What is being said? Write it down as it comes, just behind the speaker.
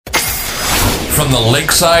from the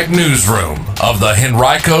Lakeside Newsroom of the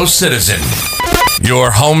Henrico Citizen, your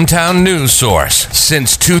hometown news source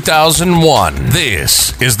since 2001.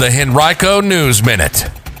 This is the Henrico News Minute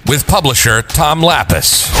with publisher Tom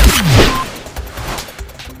Lappas.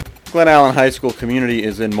 Glen Allen High School community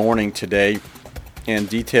is in mourning today, and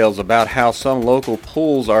details about how some local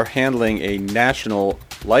pools are handling a national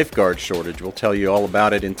lifeguard shortage. We'll tell you all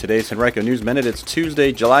about it in today's Henrico News Minute. It's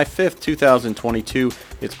Tuesday, July 5th, 2022.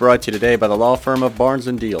 It's brought to you today by the law firm of Barnes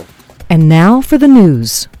 & Deal. And now for the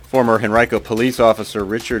news. Former Henrico police officer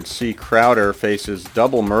Richard C. Crowder faces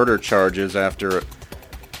double murder charges after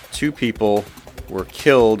two people were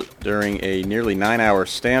killed during a nearly 9-hour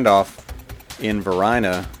standoff in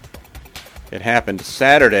Varina. It happened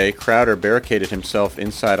Saturday. Crowder barricaded himself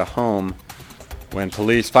inside a home. When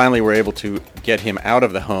police finally were able to get him out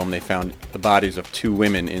of the home, they found the bodies of two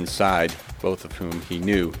women inside, both of whom he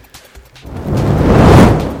knew.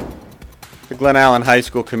 The Glen Allen High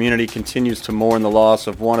School community continues to mourn the loss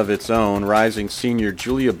of one of its own. Rising senior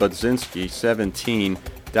Julia Budzinski, 17,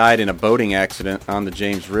 died in a boating accident on the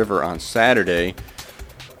James River on Saturday.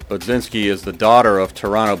 Budzinski is the daughter of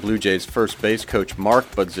Toronto Blue Jays first base coach Mark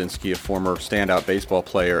Budzinski, a former standout baseball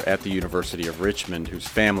player at the University of Richmond, whose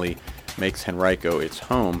family makes Henrico its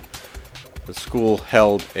home. The school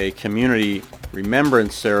held a community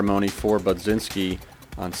remembrance ceremony for Budzinski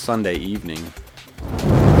on Sunday evening.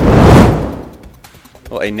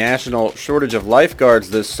 Well, a national shortage of lifeguards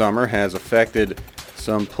this summer has affected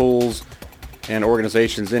some pools and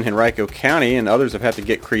organizations in Henrico County, and others have had to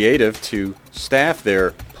get creative to staff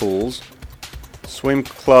their pools. Swim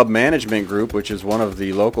Club Management Group, which is one of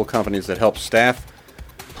the local companies that helps staff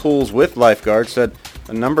pools with lifeguards, said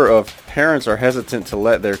a number of parents are hesitant to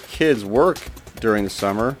let their kids work during the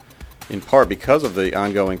summer, in part because of the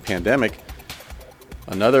ongoing pandemic.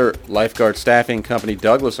 Another lifeguard staffing company,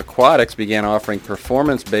 Douglas Aquatics, began offering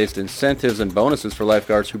performance-based incentives and bonuses for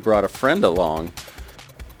lifeguards who brought a friend along.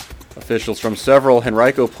 Officials from several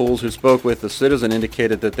Henrico pools who spoke with the Citizen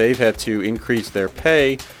indicated that they've had to increase their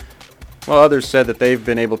pay, while others said that they've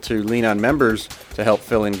been able to lean on members to help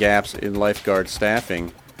fill in gaps in lifeguard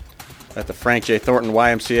staffing. At the Frank J. Thornton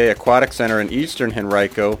YMCA Aquatic Center in Eastern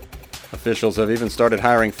Henrico, officials have even started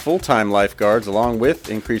hiring full-time lifeguards, along with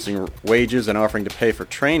increasing wages and offering to pay for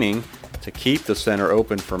training to keep the center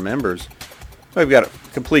open for members. We've got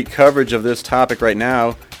complete coverage of this topic right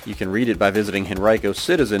now. You can read it by visiting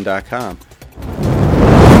henricocitizen.com.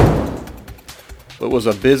 It was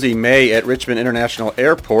a busy May at Richmond International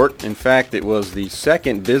Airport. In fact, it was the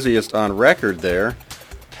second busiest on record there.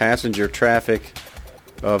 Passenger traffic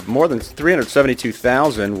of more than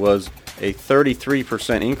 372,000 was a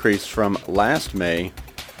 33% increase from last May.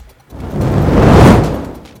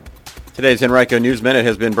 Today's Henrico News Minute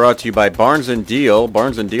has been brought to you by Barnes & Deal.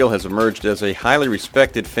 Barnes & Deal has emerged as a highly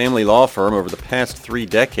respected family law firm over the past 3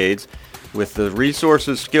 decades with the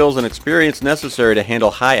resources, skills, and experience necessary to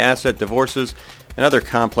handle high-asset divorces and other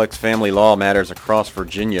complex family law matters across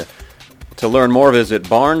Virginia. To learn more, visit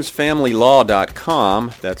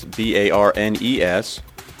barnesfamilylaw.com, that's BARNES,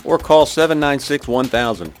 or call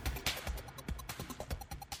 796-1000.